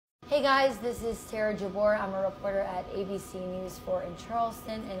Hey guys, this is Sarah Jabor. I'm a reporter at ABC News 4 in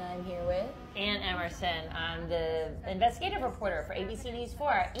Charleston, and I'm here with Ann Emerson. I'm the investigative reporter for ABC News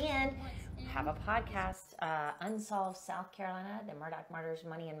 4 and have a podcast, Unsolved South Carolina, the Murdaugh Murders,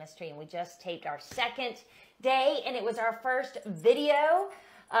 Money and Mystery. And we just taped our second day, and it was our first video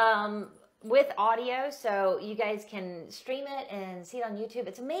with audio, so you guys can stream it and see it on YouTube.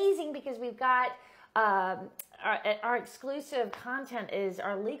 It's amazing because we've got our exclusive content is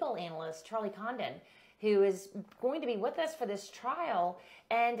our legal analyst, Charlie Condon, who is going to be with us for this trial.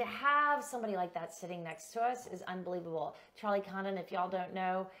 And to have somebody like that sitting next to us is unbelievable. Charlie Condon, if y'all don't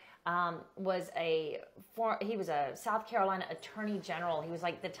know, he was a South Carolina Attorney General. He was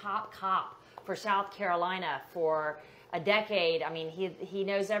like the top cop for South Carolina for a decade. I mean, he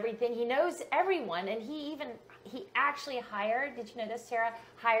knows everything. He knows everyone, and he actually hired, did you know this, Sarah,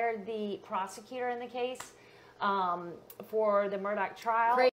 hired the prosecutor in the case for the Murdaugh trial.